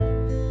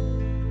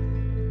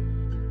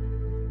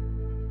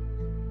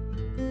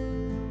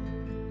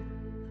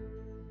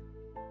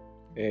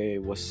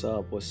what's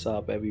up? What's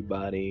up,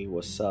 everybody?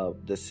 What's up?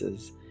 This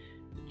is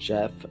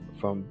Jeff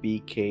from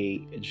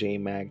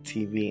BKJMac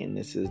TV, and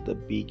this is the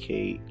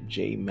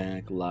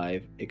BKJMac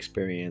Live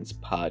Experience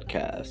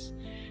Podcast.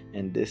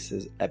 And this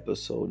is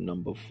episode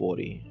number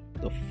 40,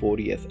 the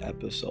 40th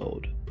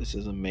episode. This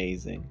is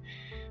amazing.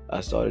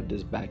 I started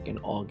this back in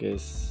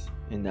August,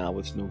 and now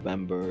it's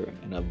November,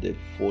 and I've did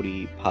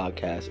 40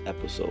 podcast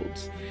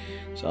episodes.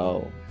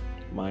 So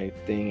my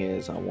thing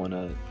is, I want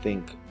to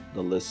thank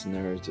the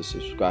listeners, the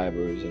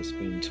subscribers that's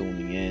been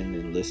tuning in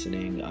and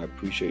listening. I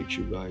appreciate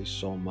you guys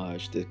so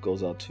much. This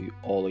goes out to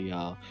all of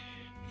y'all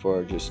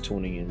for just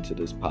tuning into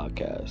this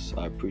podcast.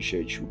 I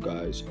appreciate you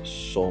guys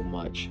so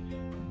much,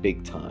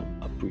 big time.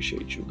 I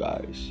appreciate you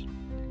guys.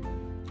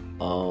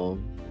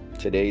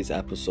 Today's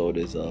episode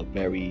is a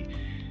very,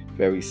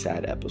 very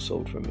sad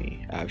episode for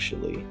me,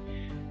 actually.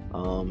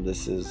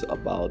 This is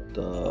about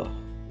the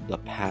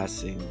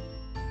passing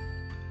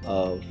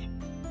of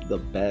the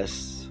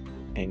best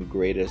and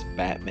greatest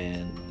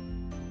Batman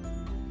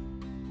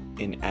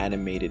in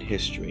animated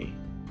history.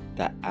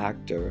 The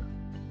actor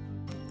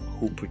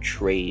who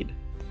portrayed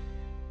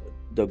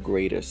the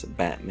greatest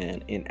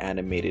Batman in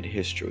animated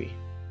history,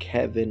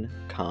 Kevin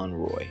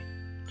Conroy.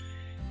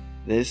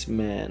 This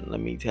man, let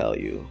me tell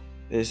you,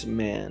 this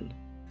man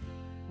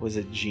was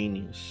a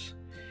genius.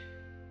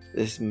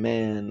 This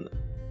man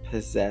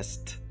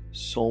possessed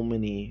so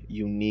many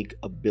unique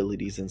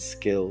abilities and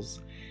skills.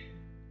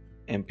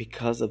 And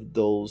because of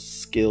those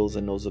skills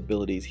and those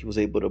abilities, he was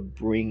able to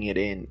bring it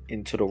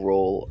into the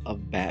role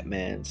of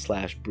Batman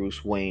 /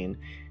 Bruce Wayne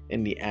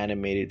in the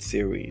animated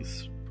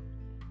series.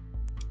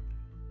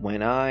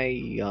 When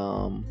I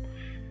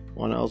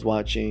was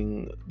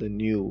watching the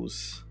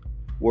news,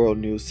 World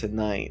News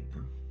Tonight,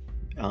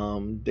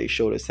 they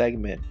showed a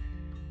segment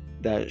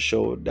that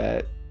showed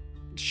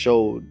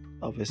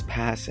of his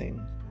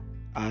passing.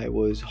 I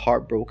was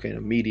heartbroken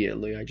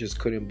immediately. I just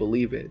couldn't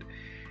believe it.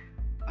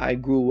 I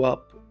grew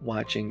up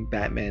watching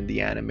Batman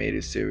the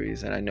animated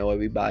series, and I know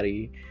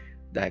everybody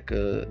that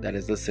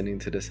is listening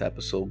to this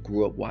episode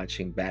grew up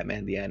watching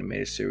Batman the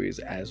animated series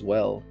as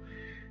well.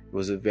 It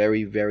was a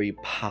very, very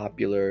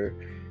popular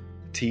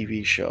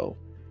TV show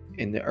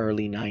in the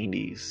early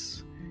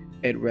 90s.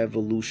 It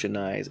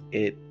revolutionized,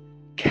 it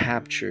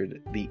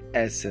captured the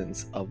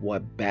essence of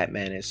what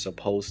Batman is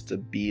supposed to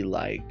be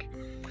like.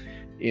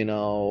 You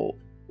know,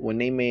 when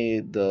they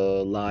made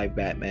the live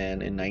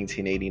Batman in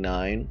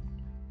 1989,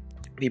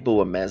 people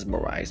were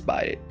mesmerized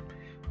by it.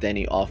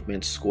 Danny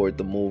Elfman scored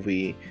the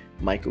movie.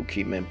 Michael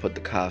Keaton put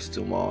the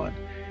costume on.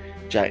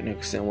 Jack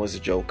Nicholson was a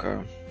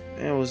Joker.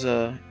 And it was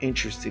an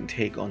interesting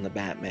take on the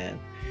Batman.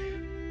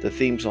 The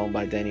theme song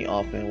by Danny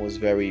Elfman was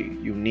very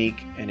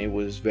unique, and it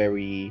was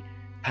very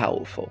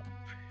powerful.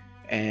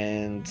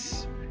 And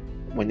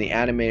when the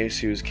animated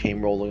series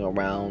came rolling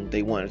around,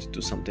 they wanted to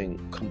do something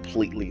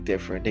completely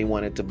different. They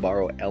wanted to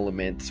borrow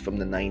elements from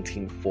the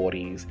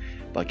 1940s,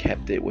 but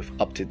kept it with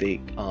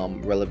up-to-date,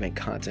 relevant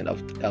content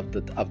of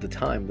the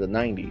time, the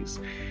 90s.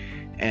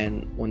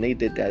 And when they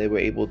did that, they were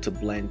able to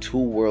blend two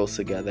worlds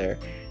together.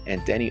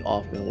 And Danny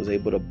Elfman was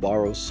able to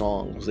borrow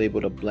songs, was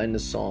able to blend the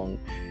song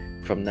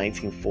from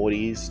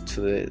 1940s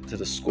to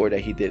the score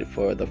that he did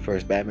for the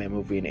first Batman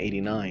movie in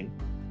 '89.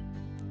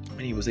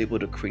 And he was able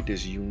to create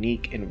this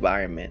unique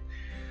environment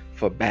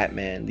for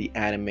Batman, the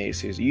animated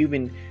series.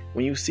 Even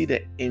when you see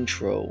the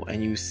intro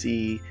and you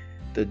see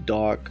the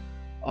dark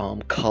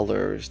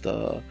colors,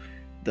 the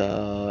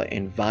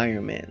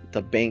environment,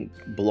 the bank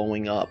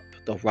blowing up,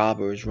 the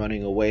robbers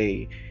running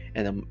away,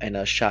 and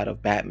a shot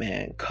of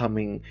Batman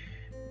coming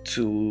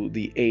to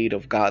the aid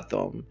of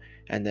Gotham,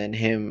 and then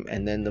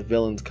the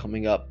villains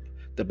coming up,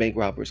 the bank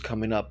robbers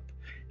coming up,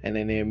 and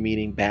then they're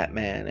meeting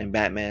Batman, and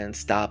Batman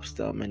stops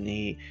them, and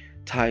he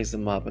ties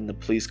them up, and the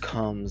police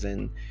comes,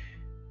 and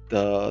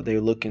they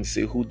look and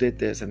see who did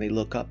this, and they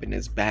look up, and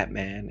it's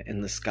Batman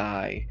in the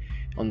sky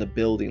on the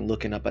building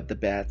looking up at the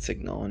bat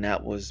signal, and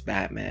that was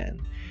Batman.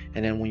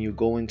 And then when you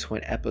go into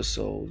an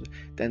episode,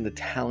 then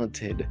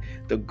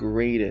the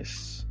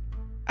greatest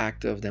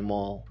actor of them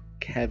all,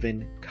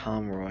 Kevin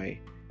Conroy,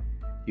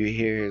 you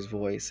hear his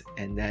voice,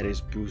 and that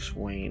is Bruce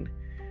Wayne.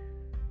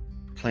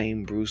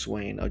 Playing Bruce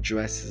Wayne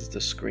addresses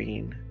the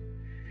screen,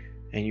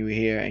 and you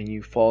hear and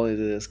you fall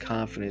into this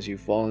confidence, you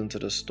fall into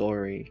the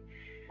story,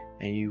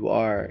 and you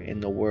are in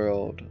the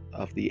world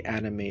of the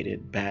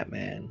animated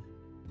Batman.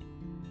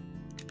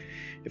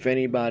 If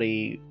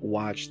anybody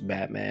watched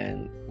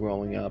Batman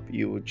growing up,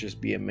 you would just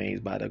be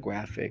amazed by the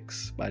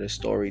graphics, by the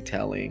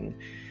storytelling,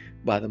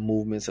 by the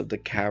movements of the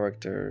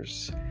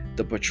characters,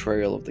 the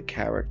portrayal of the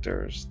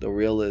characters, the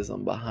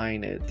realism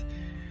behind it,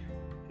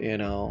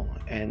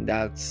 and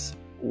that's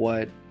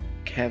what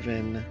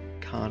Kevin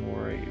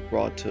Conroy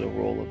brought to the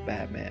role of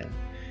Batman.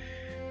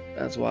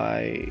 That's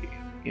why,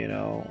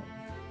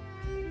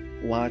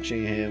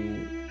 watching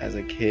him as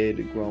a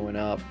kid growing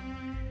up,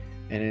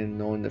 and then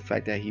knowing the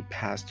fact that he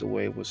passed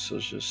away was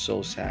just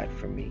so sad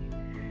for me.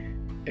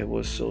 It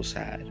was so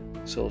sad,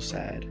 so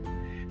sad.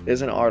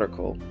 There's an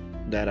article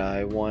that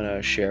I want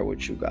to share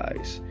with you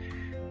guys.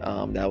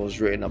 that was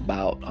written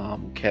about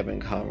Kevin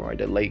Conroy,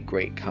 the late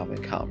great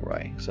Kevin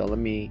Conroy. So let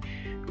me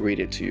read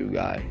it to you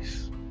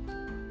guys.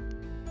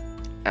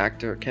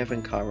 Actor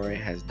Kevin Conroy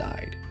has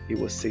died. He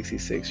was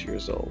 66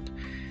 years old.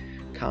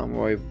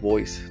 Conroy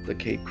voiced the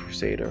Caped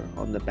Crusader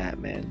on the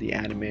Batman, the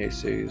animated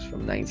series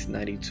from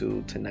 1992 to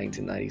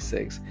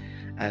 1996,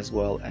 as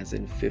well as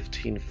in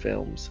 15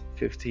 films,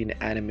 15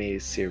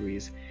 animated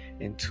series,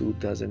 and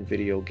 24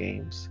 video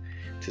games.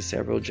 To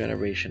several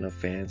generations of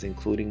fans,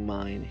 including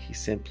mine, he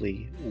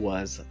simply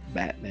was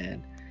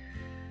Batman.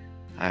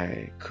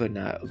 I could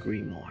not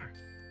agree more.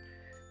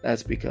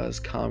 That's because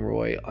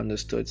Conroy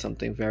understood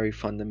something very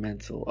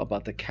fundamental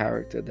about the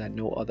character that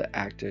no other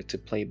actor to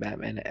play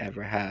Batman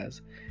ever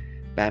has.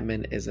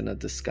 Batman isn't a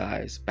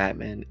disguise.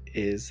 Batman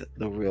is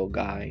the real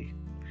guy.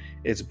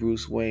 It's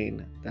Bruce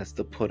Wayne that's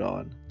the put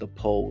on, the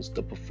pose,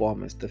 the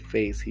performance, the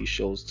face he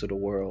shows to the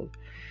world.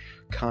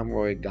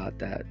 Conroy got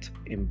that,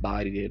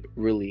 embodied it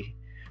really,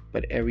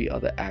 but every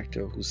other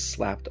actor who's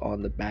slapped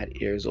on the bat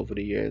ears over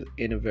the years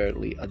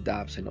inadvertently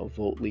adopts an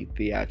overtly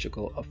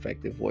theatrical,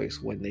 effective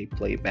voice when they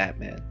play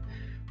Batman.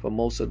 For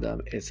most of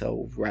them, it's a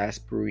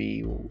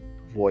raspberry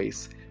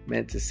voice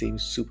meant to seem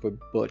super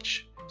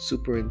butch,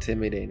 super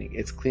intimidating.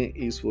 It's Clint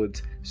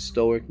Eastwood's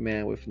stoic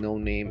man with no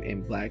name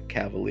in Black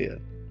Cavalier.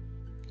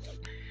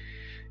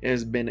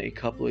 There's been a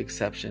couple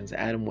exceptions.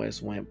 Adam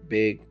West went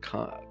big,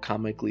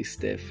 comically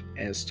stiff,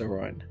 and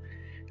stern.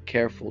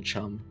 Careful,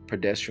 chum,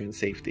 pedestrian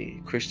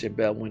safety. Christian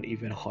Bale went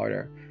even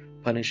harder,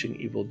 punishing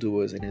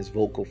evildoers in his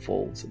vocal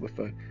folds with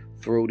a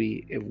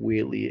throaty and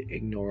weirdly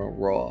ignorant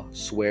raw,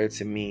 swear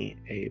to me,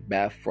 a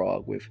bath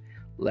frog with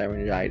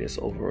laryngitis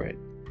over it.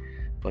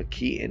 But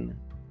Keaton,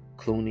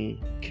 Clooney,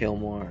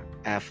 Kilmore,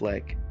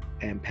 Affleck,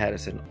 and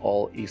Patterson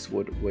all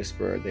Eastwood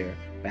whisper their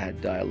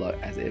bad dialogue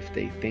as if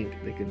they think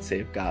they can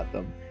save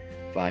Gotham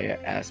via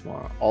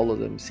asthma. All of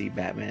them see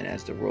Batman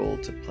as the role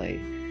to play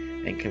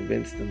and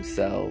convince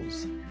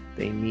themselves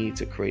they need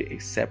to create a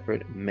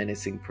separate,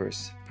 menacing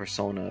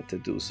persona to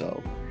do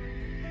so.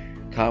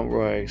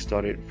 Conroy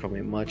started from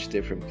a much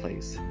different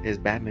place. His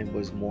Batman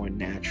was more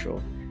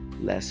natural,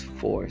 less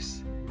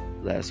forced,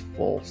 less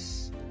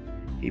false.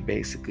 He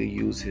basically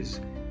used his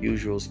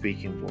usual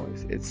speaking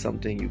voice. It's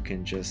something you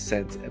can just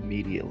sense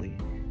immediately.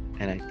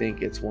 And I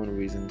think it's one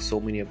reason so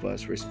many of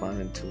us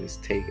responded to his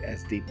take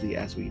as deeply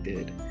as we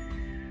did.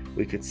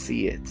 We could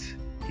see it.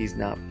 He's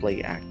not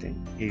play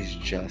acting. He's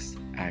just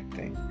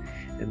acting.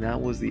 And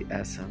that was the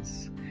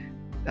essence.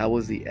 That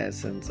was the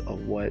essence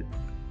of what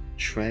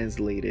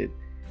translated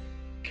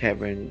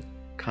Kevin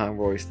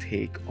Conroy's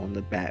take on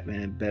the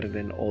Batman better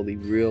than all the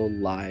real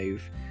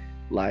live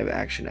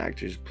action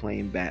actors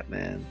playing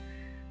Batman.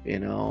 You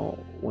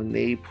know, when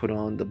they put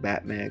on the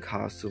Batman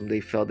costume, they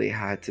felt they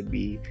had to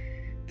be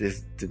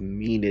this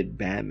demeaned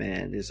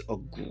Batman, this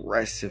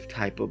aggressive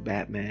type of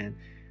Batman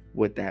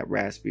with that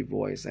raspy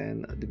voice.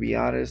 And to be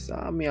honest,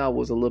 I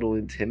was a little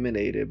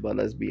intimidated, but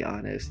let's be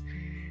honest,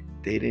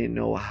 they didn't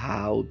know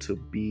how to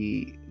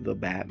be the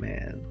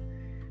Batman.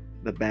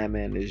 The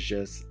Batman is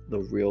just the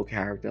real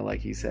character. Like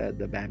he said,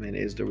 the Batman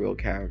is the real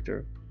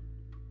character.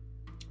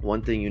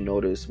 One thing you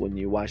notice when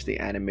you watch the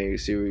animated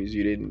series,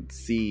 you didn't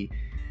see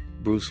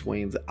Bruce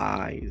Wayne's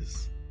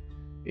eyes.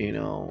 You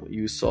know,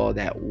 you saw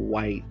that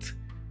white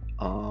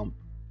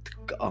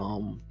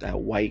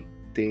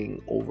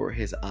thing over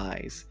his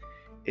eyes.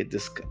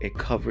 It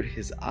covered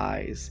his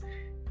eyes,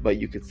 but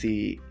you could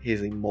see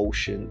his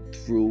emotion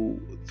through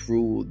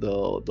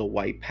the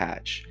white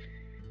patch,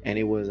 and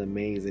it was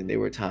amazing. There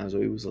were times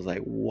where he was just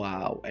like,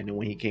 wow. And then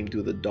when he came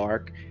through the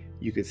dark,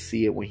 you could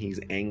see it when he's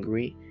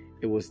angry.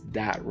 It was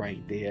that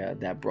right there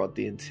that brought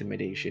the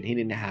intimidation. He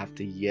didn't have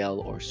to yell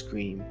or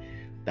scream.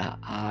 The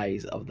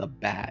eyes of the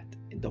bat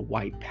in the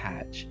white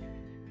patch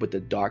with the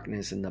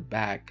darkness in the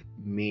back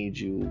made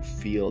you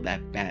feel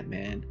that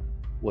Batman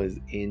was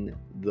in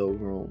the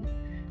room.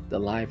 The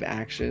live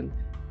action,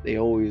 they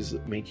always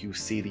make you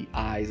see the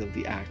eyes of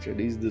the actor.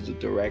 These are the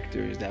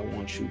directors that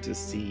want you to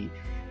see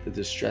the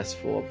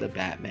distressful of the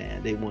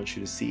Batman. They want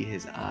you to see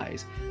his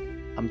eyes.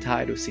 I'm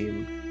tired of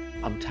seeing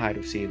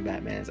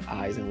Batman's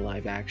eyes in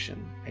live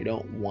action. I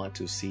want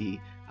to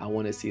see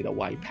the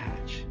white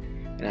patch.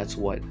 And that's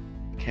what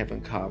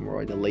Kevin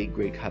Conroy, the late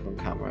great Kevin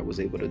Conroy, was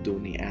able to do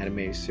in the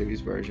animated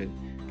series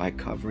version by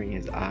covering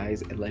his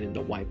eyes and letting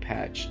the white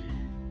patch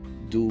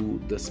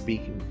do the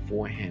speaking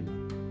for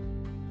him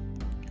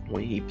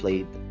when he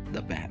played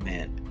the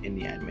Batman in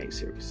the animated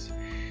series.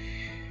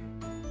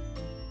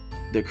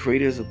 The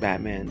creators of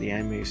Batman, the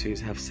animated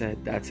series, have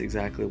said that's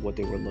exactly what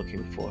they were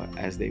looking for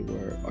as they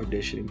were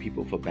auditioning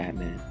people for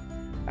Batman.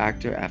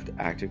 Actor after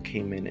actor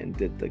came in and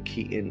did the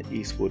Keaton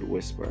Eastwood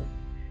whisper.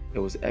 It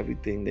was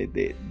everything they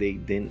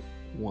didn't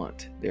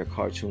want their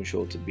cartoon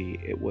show to be.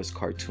 It was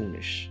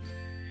cartoonish.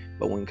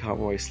 But when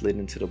Conroy slid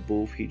into the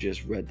booth, he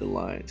just read the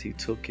lines. He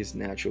took his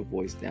natural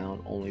voice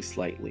down only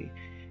slightly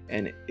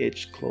and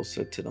inched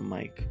closer to the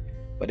mic.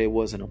 But it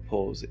wasn't a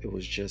pose, it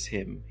was just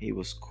him. He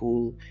was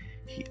cool,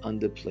 he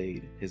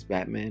underplayed. His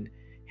Batman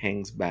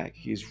hangs back.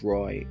 He's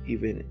raw,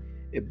 even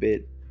a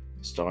bit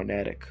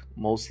Starnetic,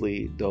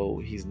 mostly though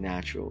he's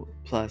natural.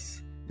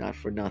 Plus, not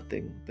for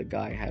nothing, the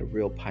guy had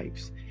real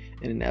pipes.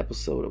 In an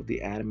episode of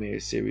the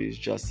animated series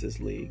Justice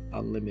League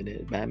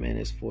Unlimited, Batman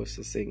is forced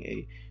to sing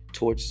a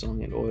torch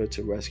song in order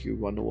to rescue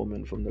Wonder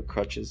Woman from the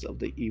clutches of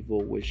the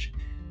evil witch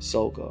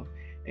Solga,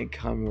 and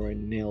Conroy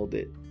nailed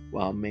it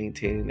while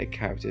maintaining the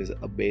character's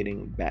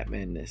abating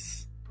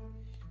Batmanness.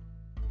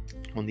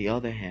 On the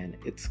other hand,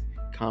 it's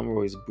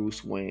Conroy's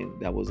Bruce Wayne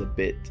that was a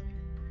bit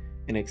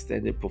an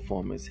extended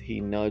performance.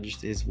 He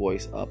nudged his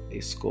voice up a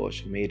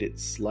scotch, made it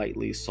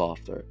slightly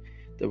softer.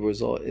 The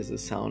result is a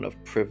sound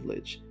of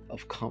privilege,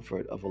 of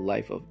comfort, of a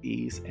life of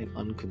ease and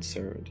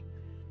unconcerned.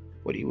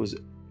 What he was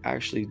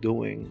actually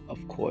doing,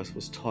 of course,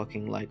 was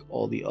talking like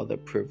all the other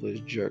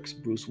privileged jerks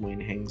Bruce Wayne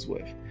hangs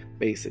with.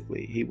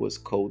 Basically, he was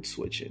code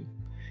switching.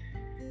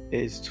 It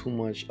is too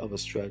much of a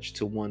stretch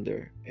to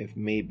wonder if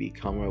maybe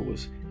Conroy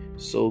was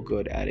so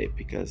good at it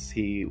because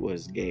he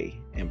was gay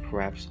and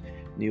perhaps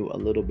knew a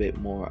little bit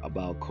more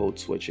about code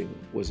switching,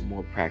 was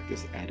more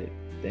practiced at it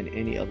than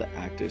any other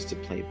actors to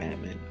play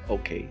Batman.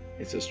 Okay,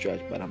 it's a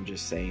stretch, but I'm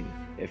just saying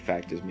it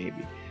factors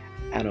maybe.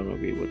 I don't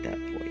agree with that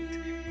point.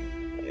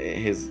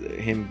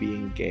 Him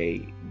being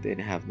gay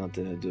didn't have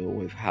nothing to do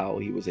with how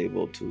he was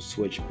able to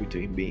switch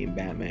between being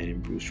Batman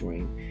and Bruce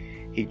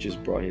Wayne. He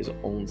just brought his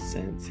own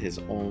sense, his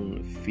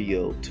own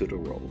feel to the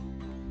role.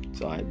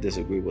 So I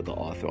disagree with the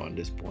author on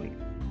this point.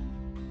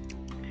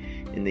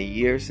 In the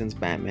years since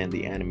Batman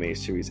the Animated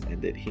Series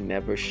ended, he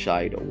never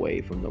shied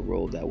away from the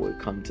role that would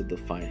come to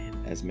define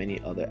him, as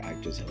many other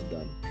actors have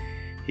done.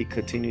 He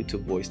continued to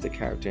voice the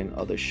character in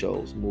other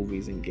shows,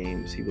 movies, and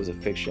games. He was a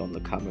fixture on the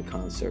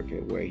Comic-Con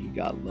circuit where he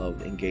got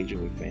loved,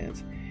 engaging with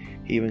fans.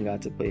 He even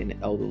got to play an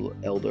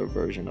elder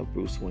version of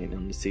Bruce Wayne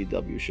on the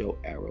CW show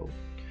Arrow.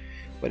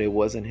 But it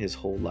wasn't his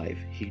whole life.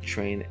 He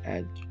trained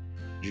at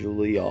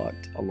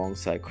Juilliard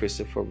alongside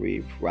Christopher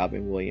Reeve,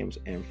 Robin Williams,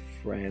 and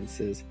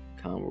Francis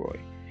Conroy.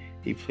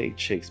 He played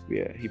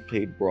Shakespeare, he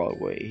played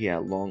Broadway, he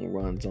had long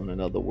runs on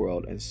Another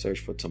World and Search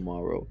for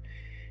Tomorrow.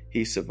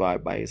 He's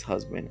survived by his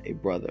husband, a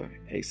brother,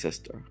 a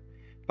sister.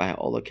 By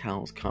all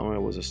accounts, Conroy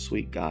was a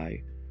sweet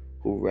guy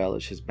who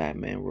relished his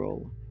Batman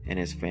role and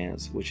his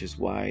fans, which is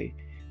why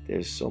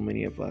there's so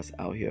many of us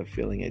out here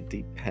feeling a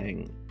deep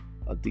pain,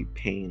 a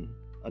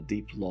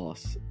deep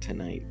loss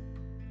tonight.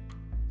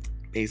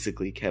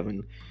 Basically,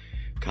 Kevin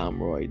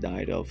Conroy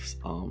died of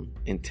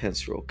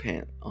intentional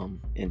cancer.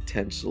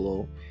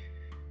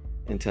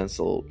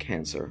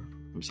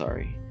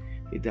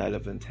 He died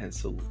of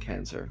intensive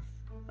cancer.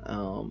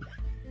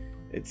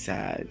 It's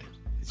sad.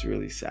 It's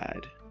really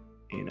sad.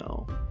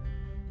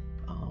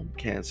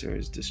 Cancer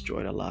has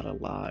destroyed a lot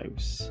of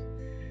lives,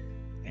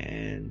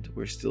 and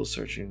we're still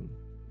searching.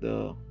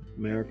 The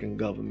American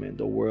government,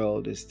 the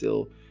world is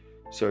still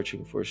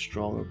searching for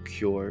stronger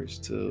cures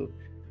to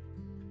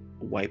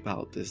wipe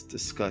out this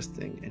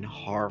disgusting and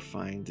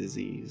horrifying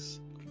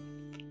disease.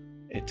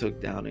 It took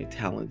down a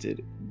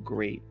talented,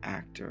 great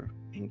actor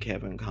in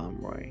Kevin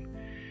Conroy.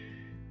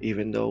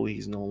 Even though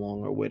he's no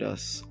longer with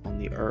us on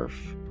the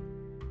earth,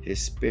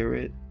 his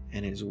spirit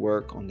and his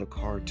work on the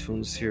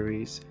cartoon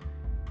series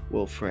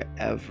will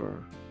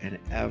forever and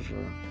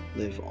ever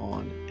live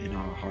on in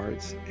our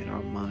hearts and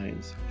our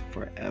minds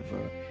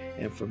forever,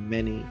 and for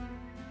many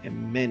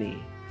and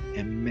many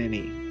and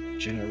many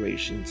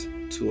generations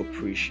to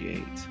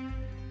appreciate.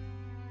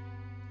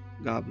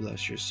 God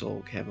bless your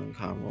soul, Kevin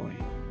Conroy.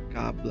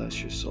 God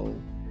bless your soul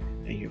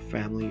and your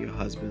family, your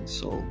husband's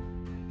soul.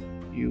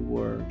 You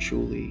were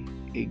truly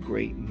a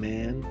great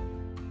man,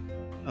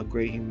 a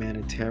great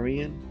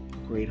humanitarian,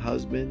 a great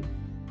husband,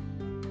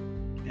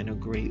 and a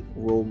great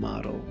role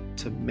model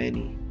to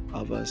many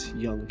of us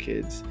young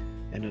kids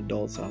and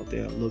adults out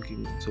there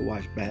looking to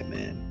watch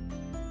Batman,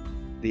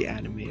 the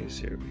animated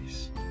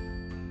series.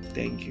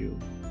 Thank you,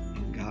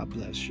 and God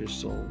bless your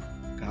soul.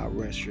 God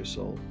rest your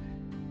soul,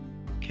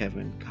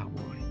 Kevin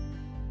Conroy.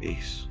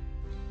 Peace.